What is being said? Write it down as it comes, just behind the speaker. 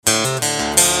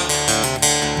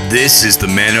This is the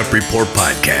Man Up Report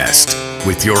podcast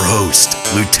with your host,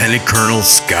 Lieutenant Colonel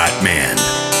Scott Mann.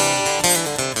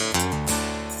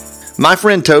 My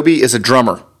friend Toby is a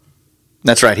drummer.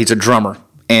 That's right, he's a drummer.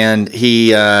 And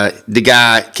the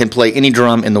guy can play any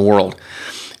drum in the world,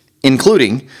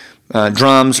 including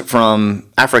drums from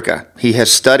Africa. He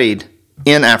has studied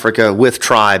in Africa with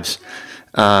tribes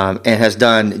and has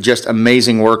done just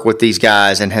amazing work with these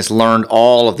guys and has learned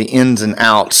all of the ins and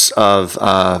outs of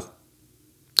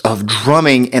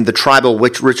drumming and the tribal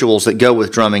rituals that go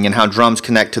with drumming and how drums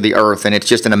connect to the earth. And it's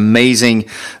just an amazing,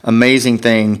 amazing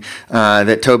thing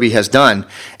that Toby has done.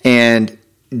 And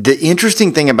the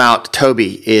interesting thing about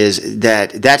Toby is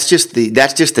that's just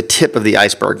the tip of the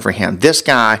iceberg for him. This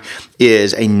guy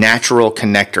is a natural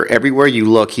connector. Everywhere you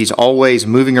look, he's always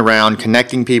moving around,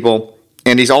 connecting people,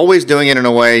 and he's always doing it in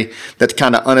a way that's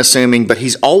kind of unassuming, but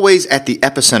he's always at the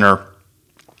epicenter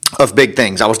of big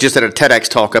things. I was just at a TEDx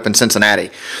talk up in Cincinnati,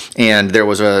 and I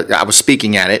was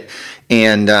speaking at it,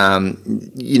 and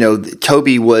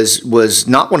Toby was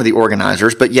not one of the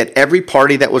organizers, but yet every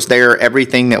party that was there,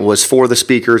 everything that was for the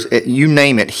speakers, you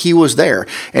name it, he was there,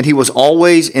 and he was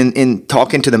always in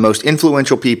talking to the most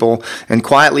influential people and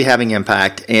quietly having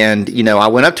impact. And I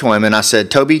went up to him and I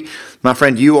said, "Toby, my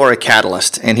friend, you are a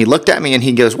catalyst." And he looked at me and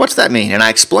he goes, "What's that mean?" And I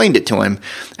explained it to him.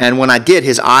 And when I did,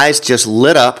 his eyes just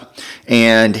lit up,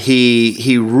 and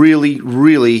he really,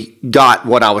 really got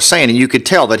what I was saying. And you could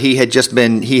tell that he had just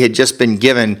been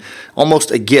given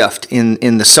almost a gift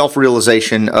in the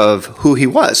self-realization of who he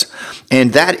was.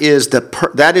 And that is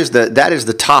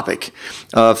the topic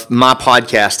of my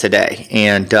podcast today.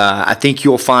 And I think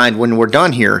you'll find when we're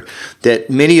done here that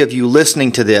many of you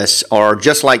listening to this are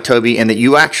just like Toby, and that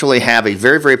you actually have a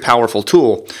very, very powerful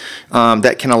tool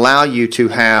that can allow you to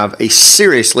have a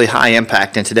seriously high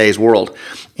impact in today's world.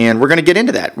 And we're going to get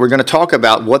into that. We're going to talk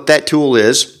about what that tool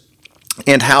is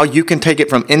and how you can take it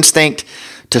from instinct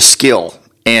to skill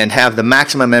and have the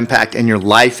maximum impact in your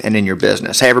life and in your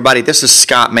business. Hey, everybody, this is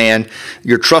Scott Mann,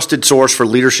 your trusted source for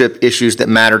leadership issues that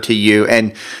matter to you.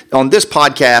 And on this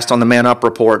podcast, on the Man Up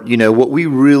Report, what we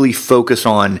really focus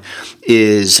on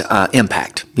is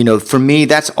impact. For me,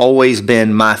 that's always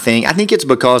been my thing. I think it's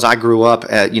because I grew up,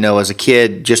 as a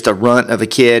kid, just a runt of a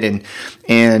kid,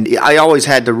 and I always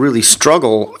had to really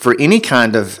struggle for any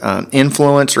kind of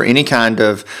influence or any kind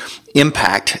of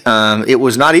impact. It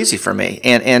was not easy for me.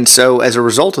 And so as a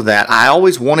result of that, I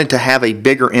always wanted to have a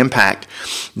bigger impact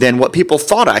than what people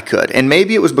thought I could. And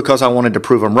maybe it was because I wanted to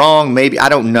prove them wrong. Maybe, I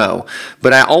don't know.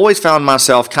 But I always found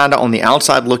myself kind of on the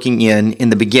outside looking in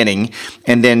the beginning,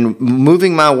 and then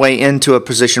moving my way into a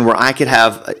position where I could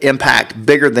have impact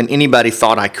bigger than anybody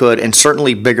thought I could, and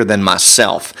certainly bigger than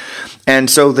myself. And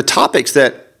so the topics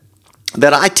that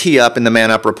I tee up in the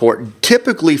Man Up Report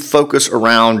typically focus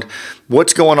around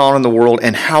what's going on in the world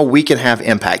and how we can have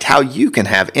impact, how you can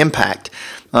have impact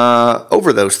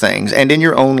over those things and in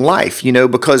your own life,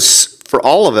 because for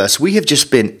all of us, we have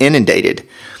just been inundated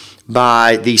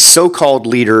by these so-called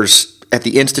leaders at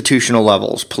the institutional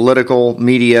levels, political,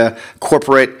 media,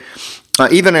 corporate,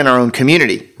 even in our own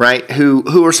community, right,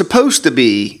 who are supposed to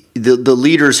be the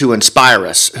leaders who inspire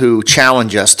us, who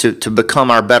challenge us to become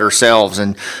our better selves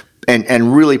and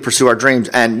really pursue our dreams.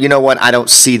 And you know what? I don't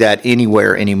see that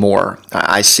anywhere anymore.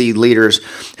 I see leaders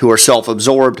who are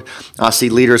self-absorbed. I see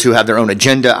leaders who have their own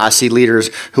agenda. I see leaders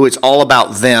who it's all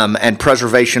about them and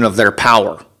preservation of their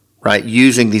power, right?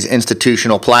 Using these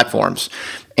institutional platforms.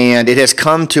 And it has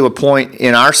come to a point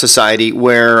in our society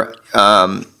where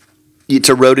it's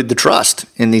eroded the trust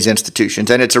in these institutions,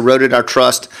 and it's eroded our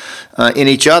trust in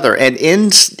each other. And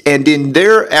in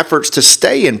their efforts to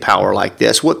stay in power like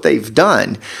this, what they've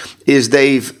done is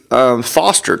they've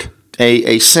fostered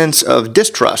a sense of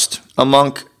distrust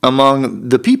among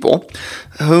the people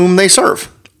whom they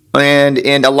serve. And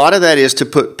a lot of that is to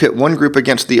pit one group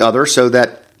against the other so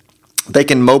that they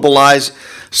can mobilize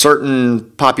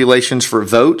certain populations for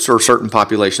votes, or certain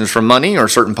populations for money, or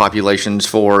certain populations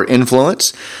for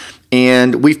influence.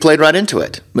 And we've played right into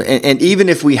it. And even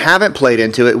if we haven't played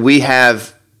into it, we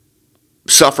have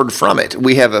suffered from it.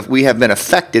 We have been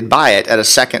affected by it at a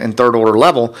second and third order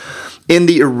level in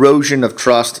the erosion of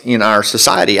trust in our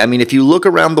society. I mean, if you look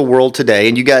around the world today,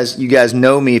 and you guys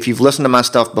know me if you've listened to my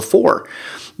stuff before,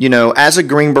 as a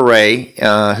Green Beret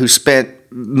who spent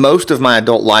most of my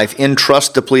adult life in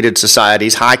trust-depleted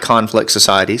societies, high conflict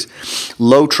societies,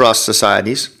 low trust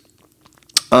societies,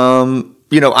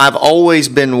 I've always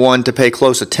been one to pay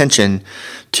close attention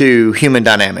to human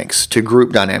dynamics, to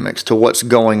group dynamics, to what's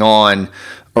going on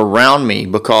around me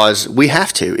because we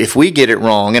have to. If we get it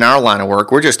wrong in our line of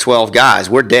work, we're just 12 guys.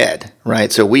 We're dead,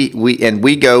 right? So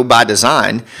we go by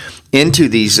design into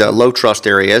these low trust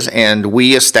areas, and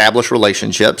we establish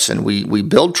relationships, and we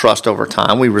build trust over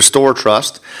time. We restore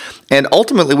trust, and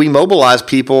ultimately we mobilize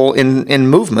people in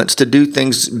movements to do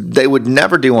things they would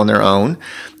never do on their own,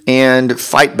 and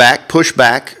fight back, push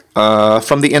back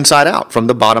from the inside out, from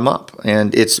the bottom up.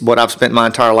 And it's what I've spent my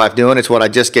entire life doing. It's what I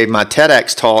just gave my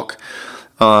TEDx talk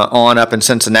on up in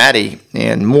Cincinnati,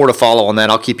 and more to follow on that.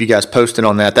 I'll keep you guys posted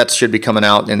on that. That should be coming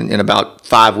out in about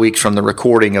 5 weeks from the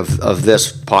recording of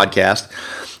this podcast.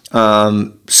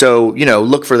 So,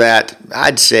 look for that.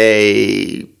 I'd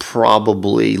say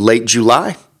probably late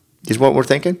July is what we're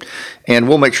thinking. And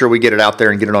we'll make sure we get it out there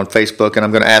and get it on Facebook. And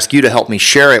I'm going to ask you to help me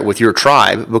share it with your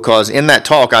tribe, because in that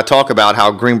talk, I talk about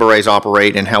how Green Berets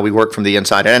operate and how we work from the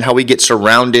inside and how we get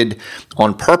surrounded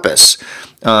on purpose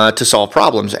to solve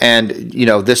problems. And,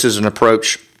 this is an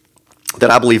approach that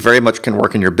I believe very much can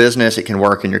work in your business. It can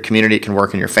work in your community. It can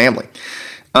work in your family.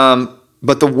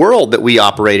 But the world that we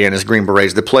operate in as Green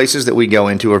Berets, the places that we go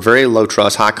into are very low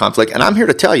trust, high conflict. And I'm here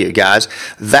to tell you, guys,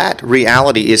 that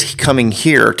reality is coming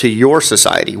here to your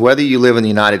society, whether you live in the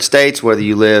United States, whether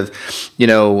you live,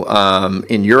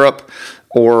 in Europe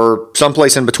or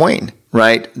someplace in between,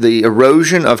 right? The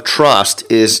erosion of trust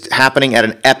is happening at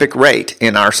an epic rate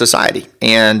in our society.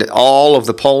 And all of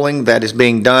the polling that is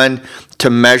being done to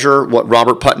measure what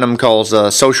Robert Putnam calls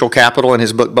social capital in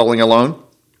his book, Bowling Alone,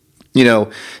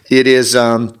 it is,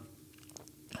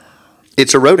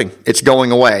 it's eroding. It's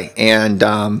going away. And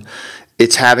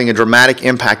it's having a dramatic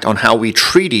impact on how we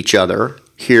treat each other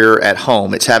here at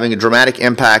home. It's having a dramatic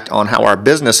impact on how our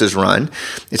businesses run.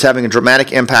 It's having a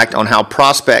dramatic impact on how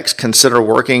prospects consider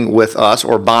working with us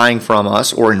or buying from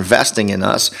us or investing in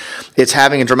us. It's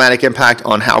having a dramatic impact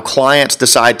on how clients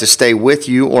decide to stay with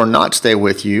you or not stay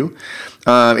with you.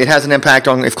 It has an impact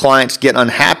on, if clients get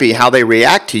unhappy, how they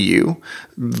react to you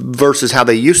versus how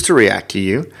they used to react to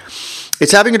you.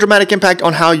 It's having a dramatic impact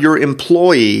on how your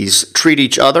employees treat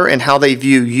each other and how they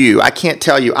view you. I can't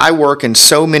tell you, I work in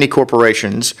so many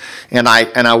corporations, and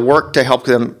I work to help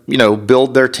them,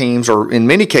 build their teams, or in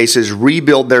many cases,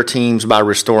 rebuild their teams by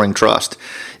restoring trust.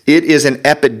 It is an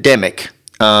epidemic.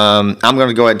 I'm going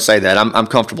to go ahead and say that. I'm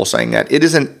comfortable saying that. It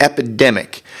is an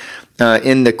epidemic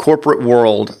in the corporate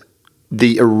world,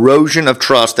 the erosion of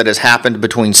trust that has happened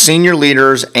between senior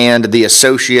leaders and the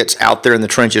associates out there in the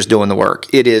trenches doing the work.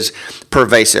 It is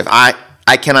pervasive. I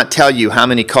cannot tell you how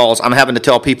many calls I'm having to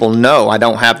tell people, no, I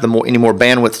don't have any more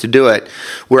bandwidth to do it,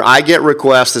 where I get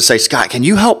requests that say, Scott, can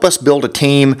you help us build a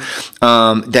team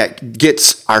that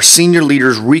gets our senior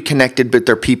leaders reconnected with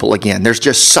their people again? There's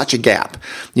just such a gap.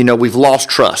 We've lost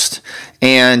trust.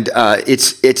 And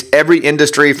it's every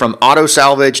industry from auto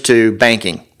salvage to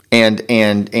banking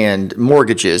and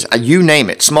mortgages, you name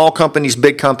it, small companies,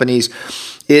 big companies.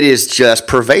 It is just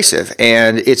pervasive,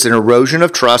 and it's an erosion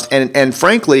of trust. And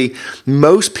frankly,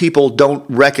 most people don't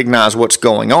recognize what's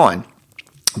going on.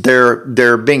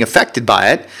 They're being affected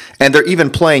by it, and they're even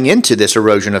playing into this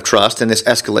erosion of trust and this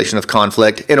escalation of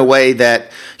conflict in a way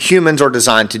that humans are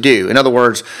designed to do. In other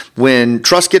words, when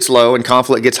trust gets low and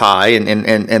conflict gets high,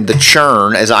 and the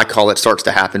churn, as I call it, starts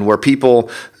to happen, where people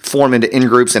form into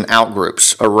in-groups and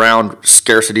out-groups around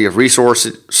scarcity of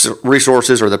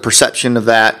resources or the perception of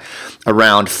that,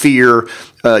 around fear,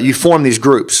 you form these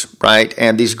groups, right?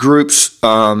 And these groups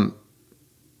are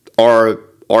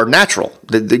natural.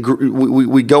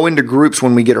 We go into groups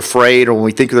when we get afraid or when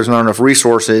we think there's not enough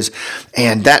resources,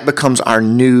 and that becomes our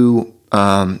new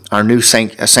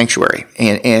sanctuary,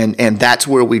 and that's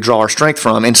where we draw our strength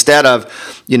from. Instead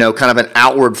of kind of an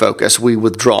outward focus, we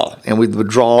withdraw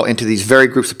into these very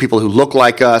groups of people who look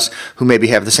like us, who maybe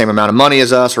have the same amount of money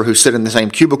as us, or who sit in the same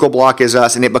cubicle block as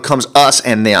us, and it becomes us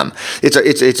and them.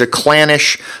 It's a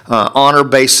clannish,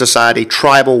 honor-based society,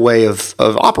 tribal way of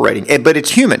operating, but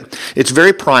it's human. It's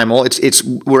very primal.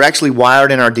 We're actually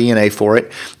wired in our DNA for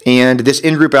it, and this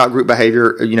in-group, out-group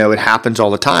behavior, it happens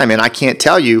all the time. And I can't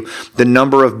tell you the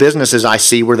number of businesses I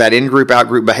see where that in-group,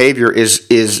 out-group behavior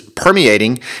is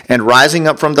permeating and rising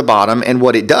up from the bottom. And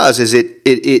what it does is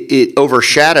it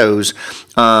overshadows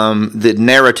the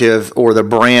narrative or the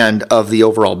brand of the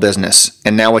overall business.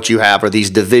 And now what you have are these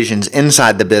divisions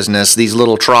inside the business, these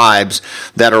little tribes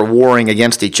that are warring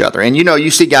against each other. And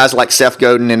you see guys like Seth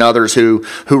Godin and others who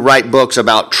write books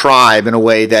about tribe in a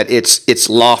way that it's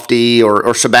lofty,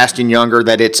 or Sebastian Younger,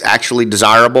 that it's actually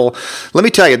desirable. Let me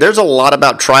tell you, there's a lot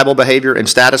about tribal behavior and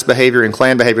status behavior and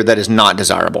clan behavior that is not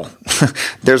desirable.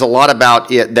 There's a lot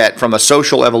about it that from a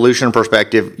social evolution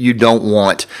perspective, you don't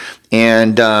want.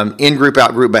 And in-group,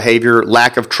 out-group behavior,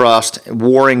 lack of trust,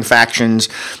 warring factions,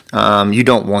 you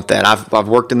don't want that. I've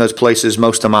worked in those places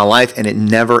most of my life, and it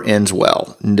never ends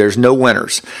well. There's no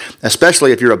winners,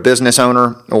 especially if you're a business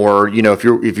owner or if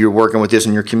you're working with this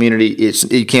in your community.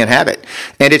 You can't have it,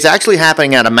 and it's actually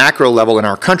happening at a macro level in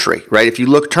our country, right? If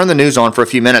you turn the news on for a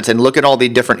few minutes and look at all the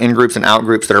different in-groups and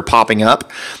out-groups that are popping up,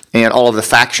 and all of the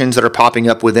factions that are popping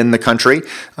up within the country,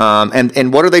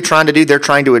 and what are they trying to do? They're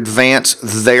trying to advance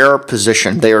their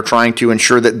position. They are trying to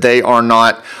ensure that they are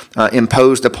not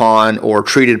imposed upon or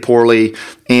treated poorly.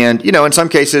 And, in some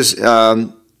cases,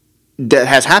 that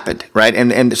has happened, right?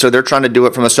 And so they're trying to do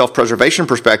it from a self-preservation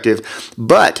perspective.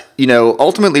 But,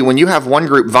 ultimately, when you have one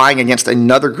group vying against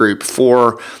another group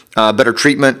for better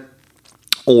treatment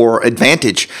or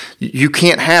advantage, you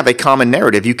can't have a common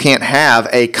narrative. You can't have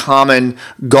a common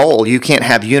goal. You can't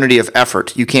have unity of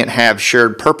effort. You can't have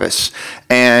shared purpose.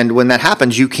 And when that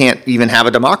happens, you can't even have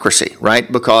a democracy, right?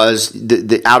 Because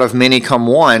the out of many come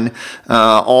one,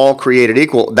 all created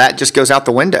equal. That just goes out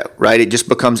the window, right? It just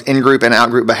becomes in-group and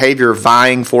out-group behavior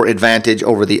vying for advantage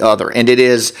over the other. And it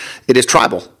is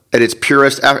tribal. At its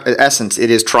purest essence, it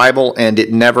is tribal, and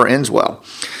it never ends well.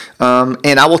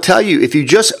 And I will tell you, if you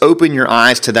just open your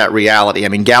eyes to that reality,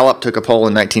 Gallup took a poll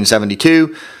in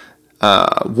 1972.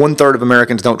 1/3 of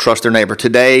Americans don't trust their neighbor.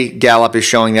 Today, Gallup is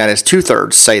showing that as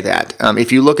 2/3 say that.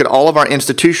 If you look at all of our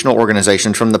institutional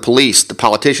organizations, from the police, the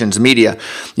politicians, media,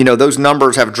 those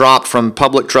numbers have dropped from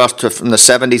public trust from the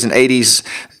 70s and 80s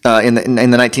in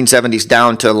the 1970s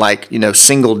down to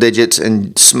single digits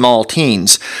and small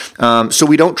teens. So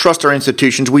we don't trust our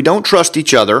institutions. We don't trust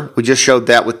each other. We just showed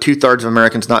that with 2/3 of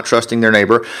Americans not trusting their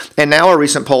neighbor. And now a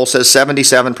recent poll says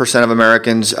 77% of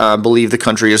Americans believe the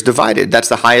country is divided. That's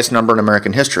the highest number in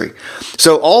American history.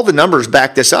 So all the numbers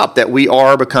back this up, that we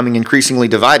are becoming increasingly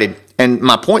divided. And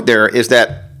my point there is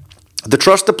that the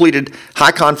trust-depleted,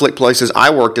 high-conflict places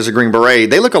I worked as a Green Beret,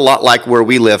 they look a lot like where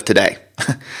we live today.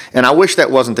 And I wish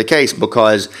that wasn't the case,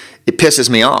 because it pisses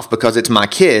me off, because it's my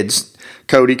kids,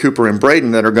 Cody, Cooper, and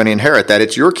Braden, that are going to inherit that.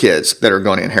 It's your kids that are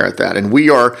going to inherit that. And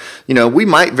we are, we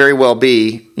might very well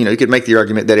be, you could make the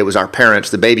argument that it was our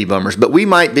parents, the baby boomers, but we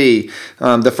might be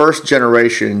the first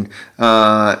generation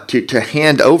to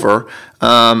hand over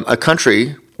a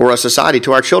country or a society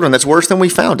to our children that's worse than we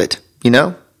found it,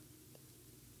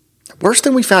 Worse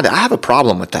than we found it. I have a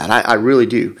problem with that. I really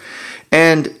do.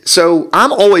 And so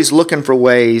I'm always looking for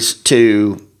ways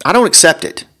I don't accept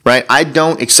it, right? I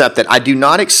don't accept that. I do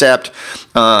not accept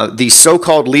these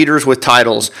so-called leaders with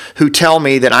titles who tell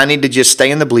me that I need to just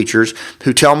stay in the bleachers,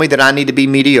 who tell me that I need to be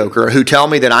mediocre, who tell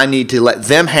me that I need to let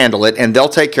them handle it and they'll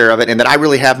take care of it, and that I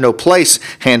really have no place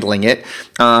handling it,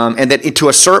 and that to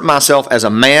assert myself as a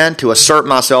man, to assert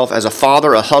myself as a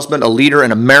father, a husband, a leader,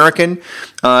 an American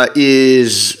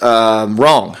is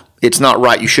wrong. It's not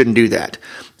right. You shouldn't do that.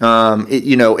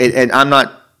 And I'm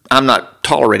not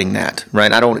tolerating that,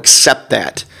 right? I don't accept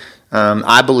that.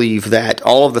 I believe that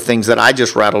all of the things that I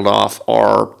just rattled off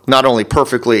are not only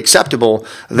perfectly acceptable,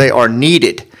 they are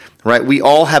needed, right? We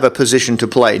all have a position to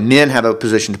play. Men have a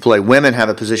position to play. Women have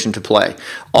a position to play.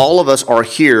 All of us are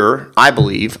here, I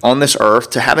believe, on this earth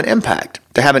to have an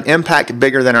impact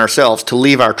bigger than ourselves, to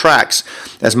leave our tracks,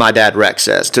 as my dad Rex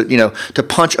says, to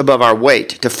punch above our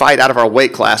weight, to fight out of our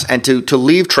weight class, and to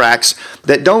leave tracks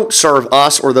that don't serve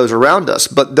us or those around us,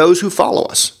 but those who follow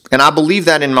us. And I believe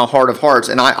that in my heart of hearts,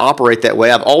 and I operate that way.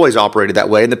 I've always operated that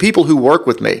way. And the people who work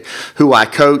with me, who I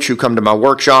coach, who come to my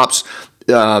workshops,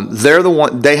 they're the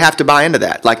one. They have to buy into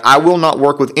that. I will not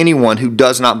work with anyone who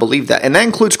does not believe that, and that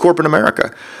includes corporate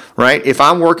America, right? If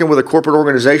I'm working with a corporate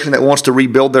organization that wants to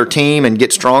rebuild their team and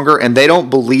get stronger, and they don't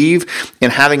believe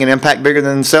in having an impact bigger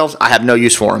than themselves, I have no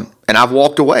use for them, and I've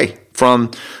walked away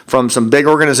from some big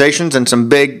organizations and some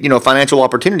big financial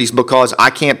opportunities, because I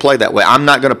can't play that way. I'm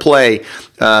not going to play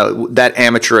that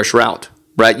amateurish route.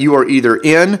 Right? You are either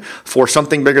in for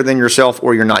something bigger than yourself,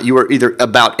 or you're not. You are either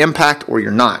about impact or you're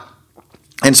not.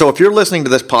 And so if you're listening to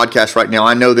this podcast right now,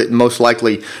 I know that most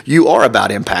likely you are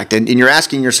about impact, and you're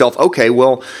asking yourself, okay,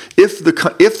 well, if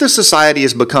the society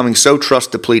is becoming so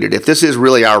trust depleted, if this is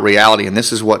really our reality and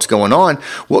this is what's going on,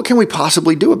 what can we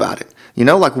possibly do about it?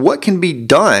 What can be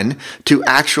done to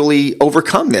actually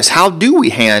overcome this? How do we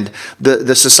hand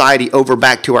the society over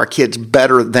back to our kids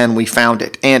better than we found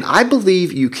it? And I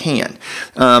believe you can.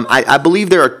 I believe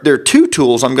there are two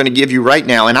tools I'm going to give you right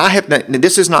now. And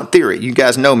this is not theory. You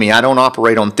guys know me. I don't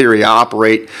operate on theory. I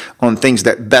operate on things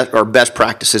that are best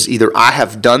practices. Either I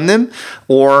have done them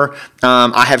or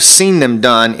I have seen them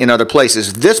done in other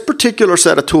places. This particular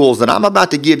set of tools that I'm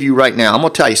about to give you right now, I'm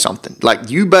going to tell you something.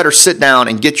 You better sit down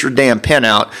and get your damn pen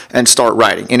out and start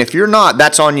writing. And if you're not,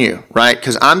 that's on you, right?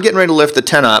 Because I'm getting ready to lift the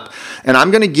tent up, and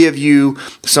I'm going to give you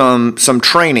some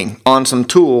training on some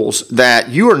tools that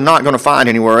you are not going to find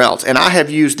anywhere else. And I have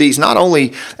used these not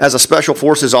only as a special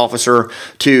forces officer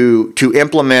to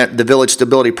implement the Village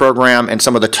Stability Program in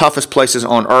some of the toughest places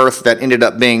on earth that ended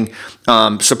up being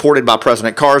supported by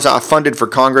President Karzai, funded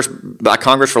by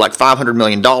Congress for like $500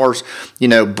 million,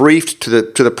 briefed to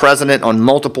the president on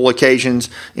multiple occasions,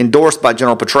 endorsed by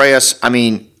General Petraeus. I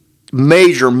mean,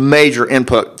 major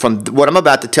input from what I'm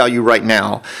about to tell you right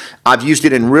now. I've used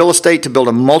it in real estate to build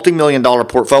a multi-million-dollar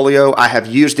portfolio. I have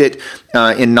used it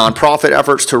in nonprofit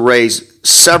efforts to raise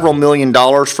several $million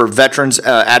for veterans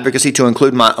advocacy, to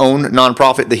include my own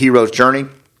nonprofit, The Hero's Journey.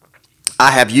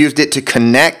 I have used it to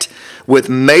connect with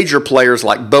major players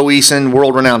like Bo Eason,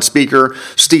 world-renowned speaker,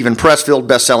 Stephen Pressfield,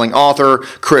 best-selling author,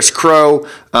 Chris Crow,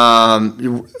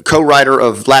 co-writer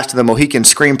of Last of the Mohican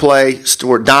screenplay,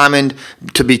 Stuart Diamond,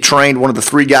 to be trained, one of the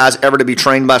 3 guys ever to be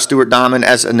trained by Stuart Diamond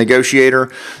as a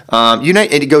negotiator. And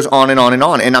it goes on and on and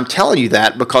on. And I'm telling you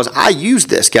that because I use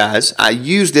this, guys. I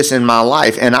use this in my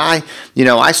life. And I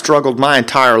struggled my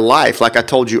entire life, like I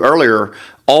told you earlier,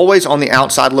 always on the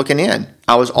outside looking in.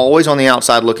 I was always on the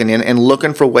outside looking in and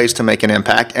looking for ways to make an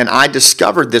impact. And I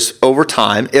discovered this over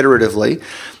time, iteratively,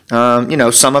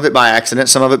 some of it by accident,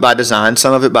 some of it by design,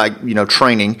 some of it by,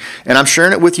 training. And I'm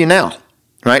sharing it with you now,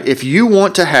 right? If you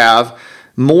want to have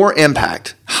more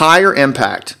impact, higher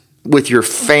impact with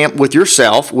with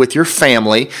yourself, with your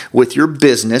family, with your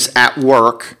business, at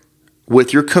work,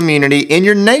 with your community, in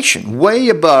your nation, way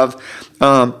above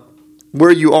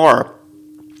where you are,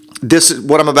 this is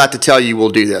what I'm about to tell you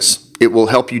will do this. It will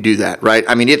help you do that, right?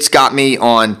 I mean, it's got me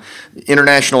on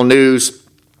international news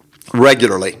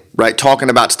regularly, right? Talking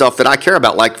about stuff that I care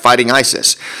about, like fighting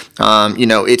ISIS.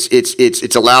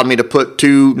 It's allowed me to put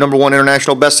 2 number 1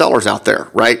 international bestsellers out there,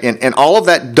 right? And all of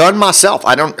that done myself.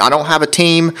 I don't have a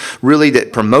team really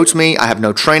that promotes me. I have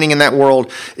no training in that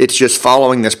world. It's just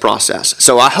following this process.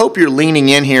 So I hope you're leaning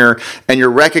in here and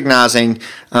you're recognizing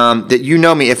that you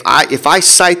know me. If I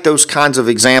cite those kinds of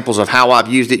examples of how I've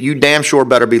used it, you damn sure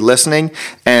better be listening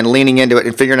and leaning into it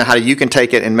and figuring out how you can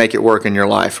take it and make it work in your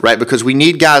life, right? Because we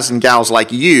need guys and gals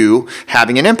like you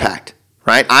having an impact,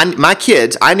 right? My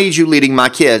kids, I need you leading my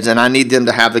kids, and I need them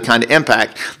to have the kind of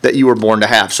impact that you were born to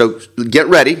have. So get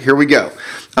ready. Here we go.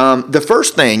 The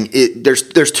first thing,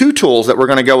 there's 2 tools that we're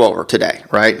going to go over today,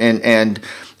 right? And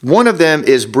one of them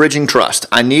is bridging trust.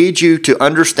 I need you to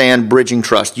understand bridging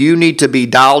trust. You need to be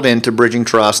dialed into bridging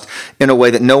trust in a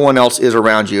way that no one else is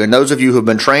around you. And those of you who have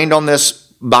been trained on this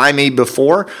by me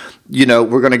before, we're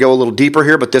going to go a little deeper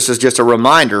here, but this is just a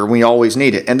reminder. We always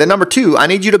need it. And then number 2, I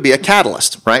need you to be a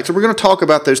catalyst, right? So we're going to talk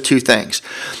about those 2 things.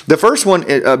 The first one,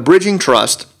 bridging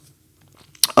trust.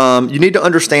 You need to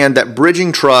understand that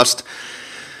bridging trust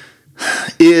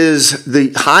is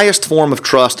the highest form of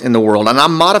trust in the world. And I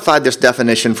modified this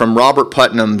definition from Robert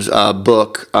Putnam's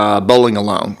book, Bowling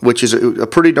Alone, which is a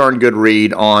pretty darn good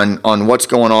read on what's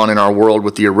going on in our world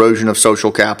with the erosion of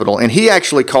social capital. And he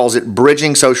actually calls it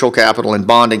bridging social capital and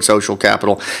bonding social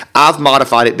capital. I've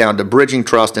modified it down to bridging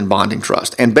trust and bonding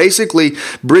trust. And basically,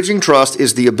 bridging trust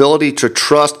is the ability to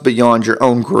trust beyond your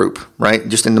own group, right?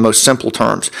 Just in the most simple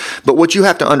terms. But what you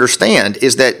have to understand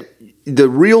is that the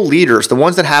real leaders, the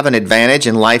ones that have an advantage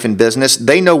in life and business,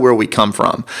 they know where we come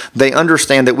from. They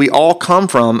understand that we all come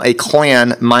from a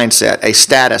clan mindset, a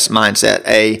status mindset,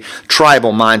 a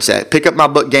tribal mindset. Pick up my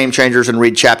book, Game Changers, and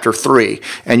read chapter 3,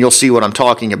 and you'll see what I'm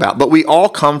talking about. But we all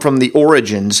come from the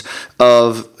origins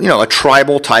of, a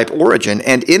tribal type origin.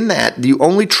 And in that, you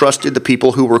only trusted the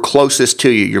people who were closest to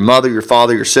you, your mother, your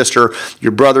father, your sister,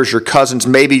 your brothers, your cousins,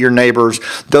 maybe your neighbors.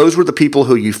 Those were the people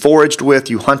who you foraged with,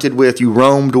 you hunted with, you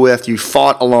roamed with, you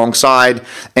fought alongside,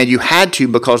 and you had to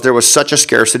because there was such a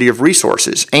scarcity of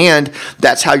resources. And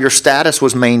that's how your status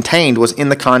was maintained, was in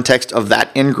the context of that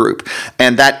in-group.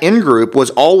 And that in-group was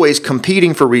always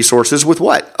competing for resources with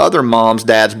what? Other moms,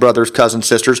 dads, brothers, cousins,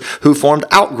 sisters who formed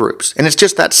out-groups. And it's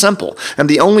just that simple. And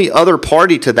the only other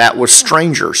party to that was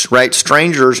strangers, right?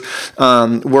 Strangers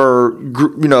were,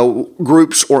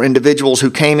 groups or individuals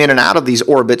who came in and out of these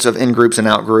orbits of in-groups and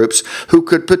out-groups who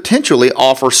could potentially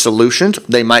offer solutions.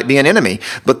 They might be an enemy,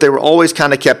 but they were always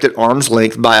kind of kept at arm's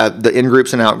length by the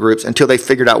in-groups and out-groups until they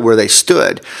figured out where they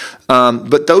stood.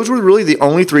 But those were really the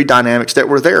only 3 dynamics that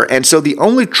were there. And so the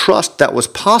only trust that was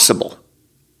possible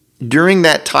during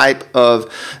that type of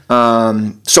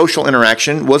social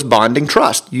interaction was bonding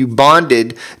trust. You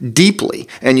bonded deeply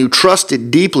and you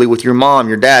trusted deeply with your mom,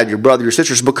 your dad, your brother, your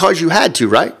sisters because you had to,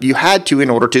 right? You had to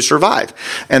in order to survive.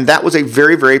 And that was a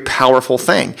very, very powerful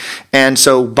thing. And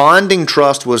so bonding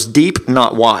trust was deep,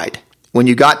 not wide. When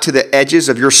you got to the edges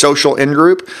of your social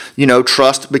in-group,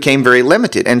 trust became very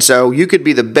limited. And so you could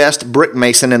be the best brick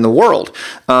mason in the world.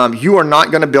 You are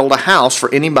not going to build a house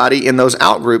for anybody in those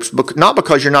out-groups, not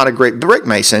because you're not a great brick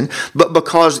mason, but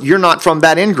because you're not from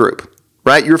that in-group.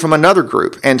 Right? You're from another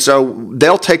group. And so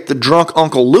they'll take the drunk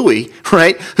Uncle Louie,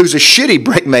 right, who's a shitty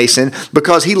brick mason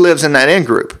because he lives in that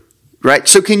in-group. Right?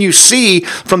 So can you see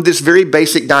from this very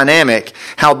basic dynamic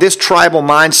how this tribal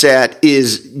mindset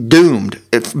is doomed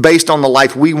based on the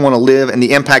life we want to live and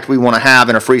the impact we want to have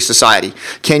in a free society?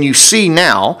 Can you see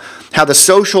now how the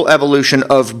social evolution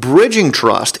of bridging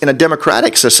trust in a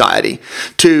democratic society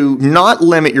to not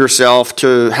limit yourself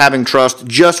to having trust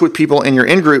just with people in your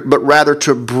in-group, but rather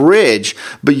to bridge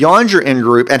beyond your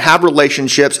in-group and have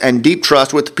relationships and deep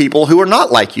trust with people who are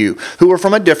not like you, who are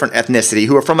from a different ethnicity,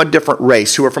 who are from a different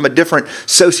race, who are from a different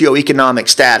socioeconomic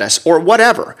status, or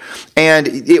whatever. And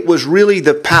it was really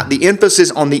the emphasis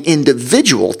on the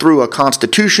individual through a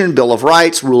constitution, Bill of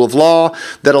Rights, rule of law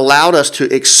that allowed us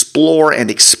to explore and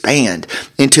expand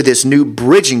into this new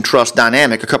bridging trust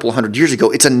dynamic a couple of hundred years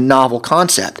ago. It's a novel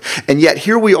concept. And yet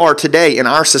here we are today in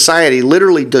our society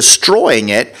literally destroying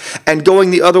it and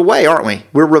going the other way, aren't we?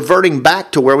 We're reverting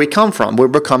back to where we come from. We're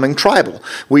becoming tribal.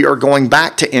 We are going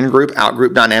back to in-group,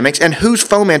 out-group dynamics. And who's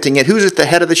fomenting it? Who's at the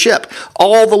head of the ship?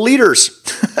 All the leaders.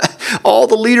 All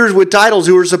the leaders with titles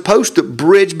who are supposed to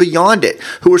bridge beyond it,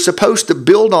 who are supposed to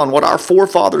build on what our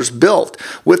forefathers built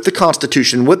with the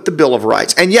Constitution, with the Bill of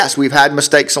Rights. And yes, we've had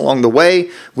mistakes along the way.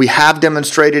 We have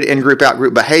demonstrated in-group,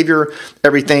 out-group behavior,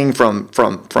 everything from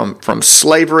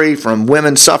slavery, from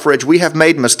women's suffrage. We have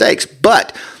made mistakes.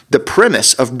 But the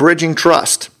premise of bridging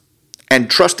trust and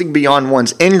trusting beyond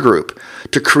one's in-group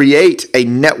to create a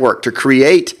network, to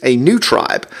create a new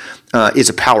tribe, is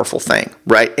a powerful thing,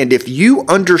 right? And if you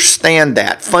understand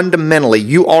that, fundamentally,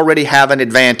 you already have an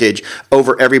advantage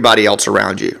over everybody else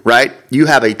around you, right? You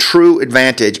have a true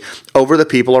advantage over the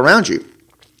people around you.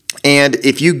 And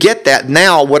if you get that,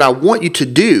 now what I want you to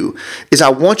do is I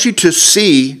want you to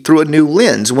see through a new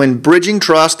lens. When bridging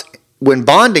trust, when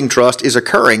bonding trust is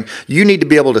occurring, you need to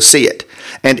be able to see it.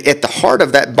 And at the heart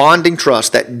of that bonding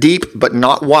trust, that deep but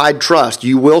not wide trust,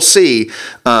 you will see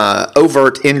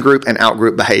overt in-group and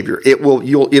out-group behavior.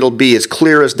 It'll be as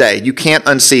clear as day. You can't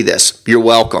unsee this. You're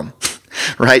welcome.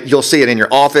 Right? You'll see it in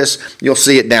your office. You'll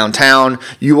see it downtown.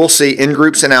 You will see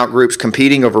in-groups and out-groups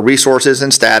competing over resources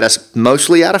and status,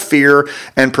 mostly out of fear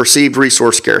and perceived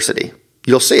resource scarcity.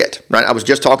 You'll see it, right? I was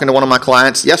just talking to one of my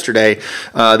clients yesterday.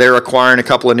 They're acquiring a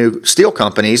couple of new steel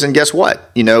companies, and guess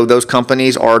what? Those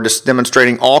companies are just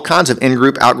demonstrating all kinds of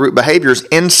in-group, out-group behaviors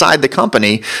inside the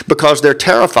company because they're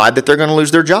terrified that they're going to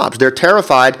lose their jobs. They're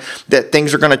terrified that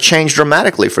things are going to change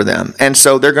dramatically for them, and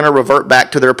so they're going to revert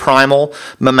back to their primal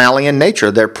mammalian nature,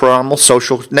 their primal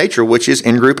social nature, which is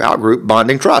in-group, out-group,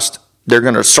 bonding trust. They're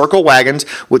going to circle wagons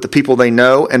with the people they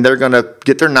know, and they're going to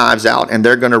get their knives out, and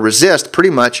they're going to resist pretty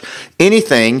much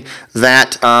anything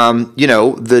that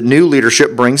the new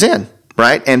leadership brings in,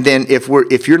 right? And then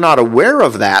if you're not aware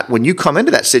of that, when you come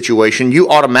into that situation, you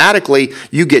automatically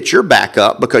get your back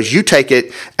up because you take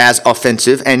it as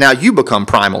offensive, and now you become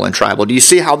primal and tribal. Do you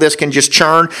see how this can just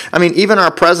churn? I mean, even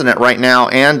our president right now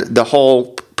and the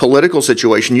whole political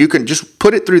situation, you can just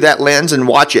put it through that lens and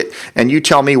watch it, and you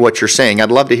tell me what you're saying.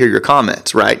 I'd love to hear your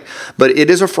comments, right? But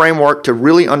it is a framework to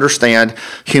really understand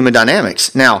human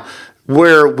dynamics. Now,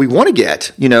 where we want to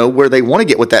get, where they want to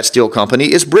get with that steel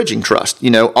company is bridging trust.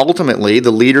 Ultimately, the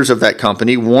leaders of that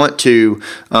company want to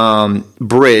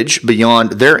bridge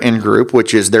beyond their in-group,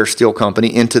 which is their steel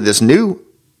company, into this new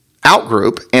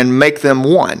out-group and make them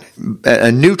one,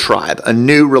 a new tribe, a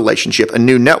new relationship, a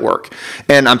new network.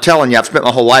 And I'm telling you, I've spent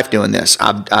my whole life doing this.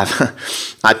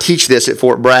 I teach this at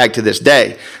Fort Bragg to this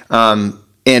day.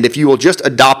 And if you will just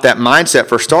adopt that mindset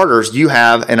for starters, you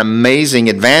have an amazing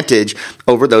advantage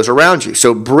over those around you.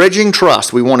 So bridging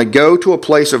trust, we want to go to a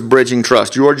place of bridging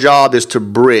trust. Your job is to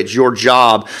bridge. Your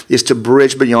job is to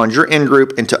bridge beyond your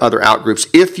in-group into other out-groups.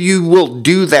 If you will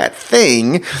do that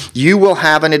thing, you will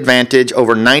have an advantage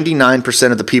over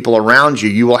 99% of the people around you.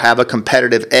 You will have a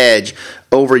competitive edge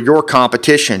over your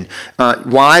competition.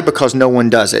 Why? Because no one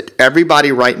does it.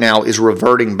 Everybody right now is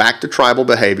reverting back to tribal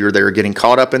behavior. They're getting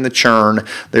caught up in the churn.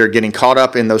 They're getting caught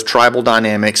up in those tribal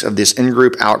dynamics of this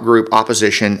in-group, out-group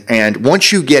opposition. And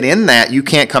once you get in that, you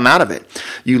can't come out of it.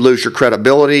 You lose your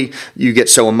credibility. You get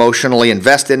so emotionally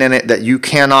invested in it that you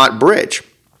cannot bridge.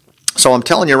 So I'm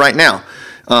telling you right now,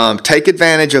 take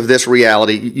advantage of this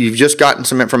reality. You've just gotten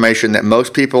some information that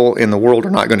most people in the world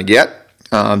are not going to get.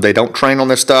 They don't train on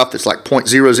this stuff. It's like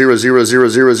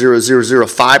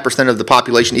 0.000000005% of the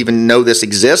population even know this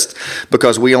exists,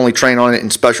 because we only train on it in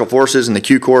Special Forces and the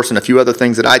Q course and a few other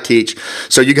things that I teach.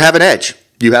 So you have an edge.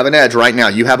 You have an edge right now.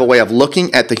 You have a way of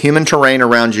looking at the human terrain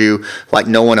around you like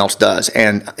no one else does.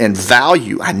 And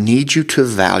value, I need you to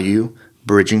value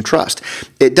bridging trust.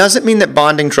 It doesn't mean that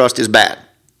bonding trust is bad,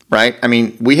 right? I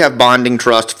mean, we have bonding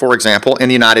trust, for example, in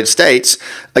the United States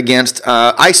against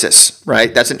ISIS,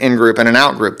 right? That's an in-group and an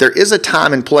out-group. There is a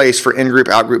time and place for in-group,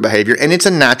 out-group behavior, and it's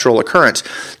a natural occurrence,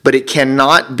 but it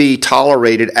cannot be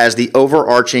tolerated as the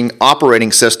overarching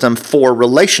operating system for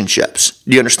relationships.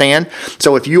 Do you understand?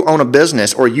 So if you own a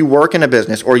business, or you work in a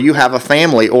business, or you have a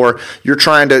family, or you're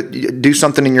trying to do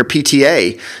something in your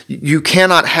PTA, you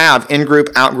cannot have in-group,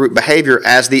 out-group behavior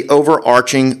as the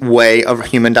overarching way of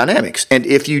human dynamics. And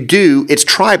if you do, it's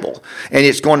tribal, and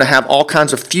it's going to have all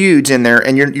kinds of feuds in there,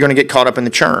 and you're going to get caught up in the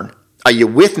churn. Are you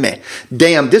with me?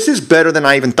 Damn, this is better than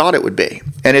I even thought it would be.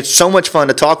 And it's so much fun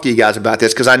to talk to you guys about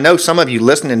this, because I know some of you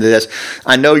listening to this,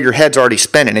 I know your head's already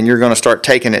spinning and you're going to start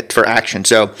taking it for action.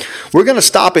 So we're going to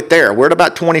stop it there. We're at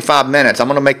about 25 minutes. I'm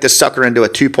going to make this sucker into a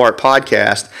 2-part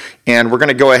podcast, and we're going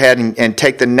to go ahead and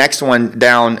take the next one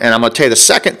down. And I'm going to tell you the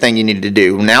second thing you need to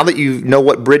do. Now that you know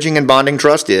what bridging and bonding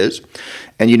trust is,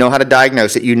 and you know how to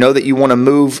diagnose it, you know that you want to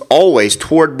move always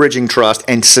toward bridging trust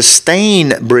and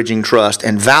sustain bridging trust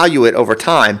and value it over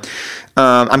time.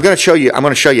 I'm going to show you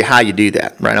how you do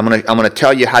that, right? I'm going to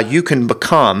tell you how you can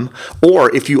become, or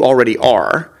if you already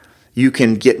are, you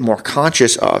can get more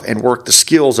conscious of and work the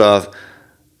skills of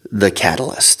the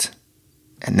catalyst.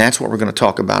 And that's what we're going to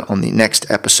talk about on the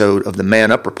next episode of the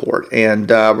Man Up Report.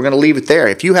 And we're going to leave it there.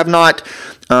 If you have not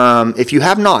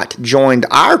joined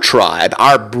our tribe,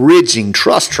 our Bridging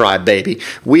Trust tribe, baby,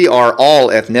 we are all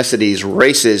ethnicities,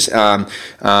 races,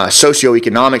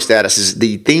 socioeconomic statuses.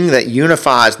 The thing that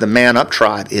unifies the Man Up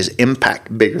tribe is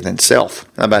impact bigger than self.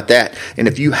 How about that? And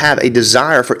if you have a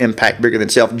desire for impact bigger than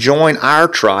self, join our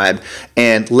tribe,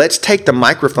 and let's take the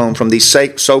microphone from these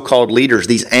so-called leaders,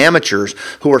 these amateurs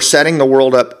who are setting the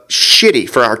world up shitty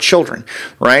for our children,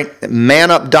 right?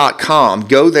 Manup.com.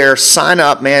 Go there, sign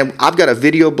up, man. I've got a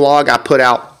video blog I put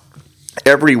out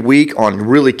every week on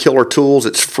really killer tools.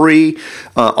 It's free,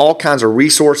 all kinds of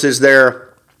resources there.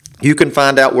 You can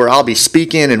find out where I'll be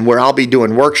speaking and where I'll be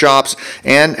doing workshops,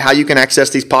 and how you can access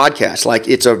these podcasts. Like,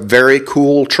 it's a very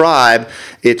cool tribe.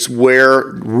 It's where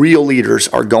real leaders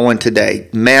are going today.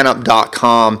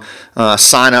 Manup.com.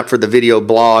 Sign up for the video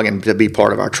blog and to be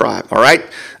part of our tribe. All right?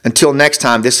 Until next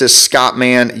time, this is Scott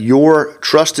Mann, your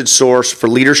trusted source for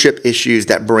leadership issues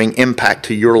that bring impact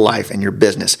to your life and your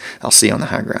business. I'll see you on the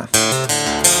high ground.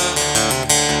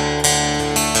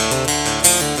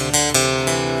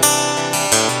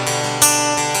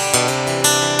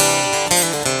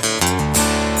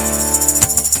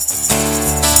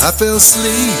 I fell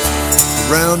asleep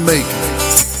around Macon,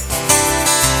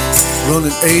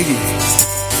 running 80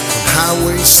 on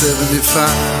Highway 75.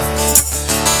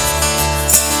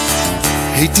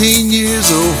 18 years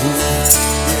old,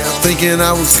 yeah, thinking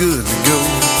I was good to go.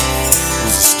 It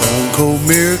was a stone cold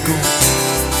miracle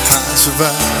I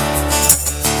survived.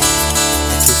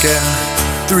 I took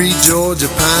out 3 Georgia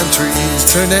pine trees,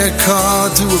 turned that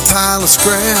car to a pile of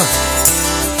scrap.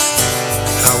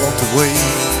 I walked away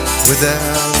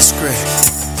without a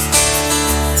scratch.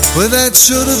 Well, that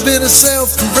should have been a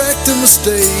self-correcting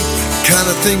mistake, kind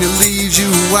of thing that leaves you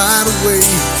wide awake.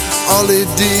 All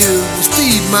it did was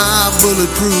feed my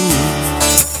bulletproof.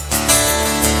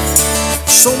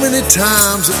 So many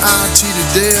times that I cheated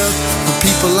death when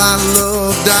people I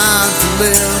love died for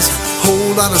less.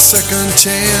 Whole lot of second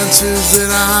chances that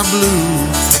I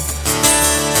blew.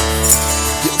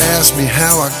 You ask me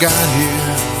how I got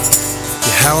here,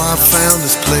 how I found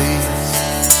this place.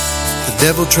 The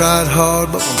devil tried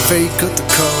hard, but my fate cut the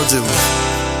cards. It was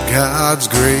God's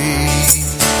grace.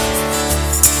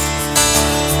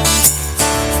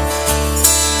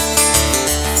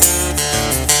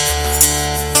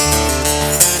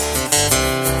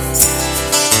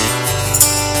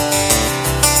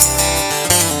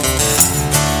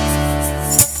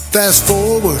 Fast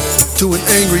forward to an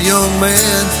angry young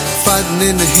man fighting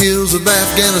in the hills of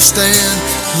Afghanistan,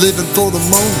 living for the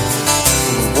moment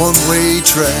on a one-way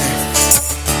track.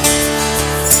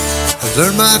 I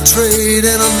learned my trade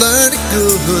and I learned it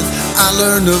good. I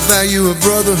learned the value of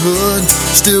brotherhood.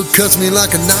 Still cuts me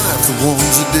like a knife, the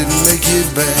ones that didn't make it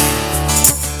back.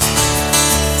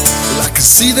 Well, I can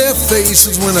see their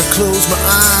faces when I close my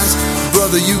eyes.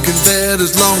 Brother, you can bet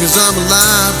as long as I'm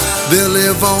alive, they'll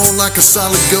live on like a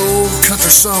solid gold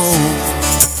country song.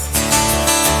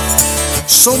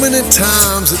 So many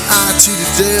times that I cheated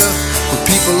death, when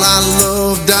people I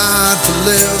love died for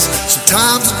less.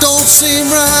 Sometimes it don't seem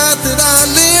right that I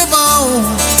live on.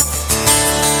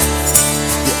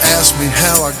 You ask me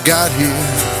how I got here,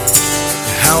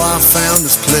 how I found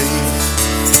this place.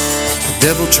 The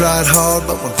devil tried hard,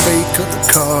 but when fate cut the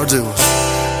cards, it was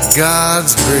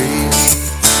God's grace.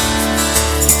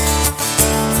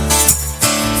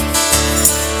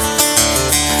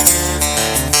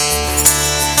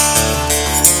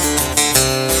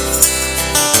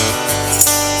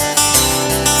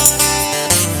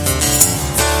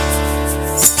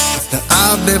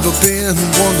 I've never been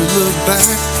one to look back.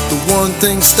 The one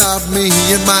thing stopped me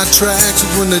in my tracks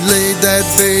was when they laid that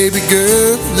baby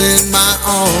girl in my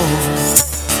arms.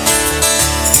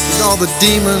 And all the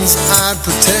demons I'd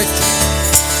protected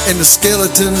and the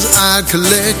skeletons I'd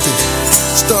collected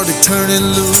started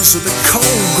turning loose with a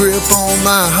cold grip on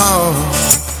my heart.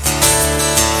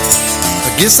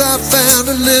 I guess I found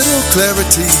a little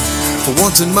clarity. For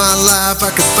once in my life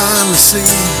I could finally see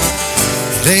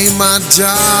it ain't my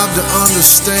job to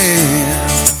understand.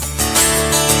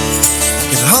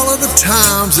 And all of the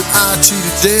times that I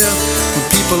cheated death, when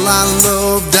people I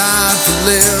love died for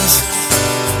less,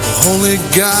 only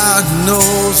God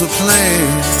knows the plan.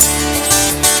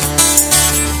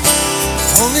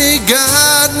 Only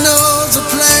God knows the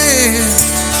plan.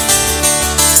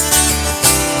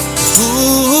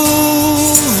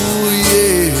 Ooh,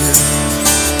 yeah.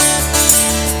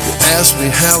 You ask me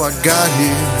how I got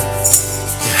here,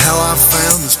 how I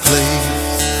found this place.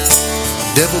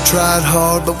 The devil tried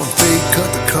hard, but when fate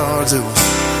cut the cards, it was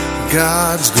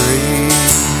God's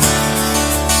grace.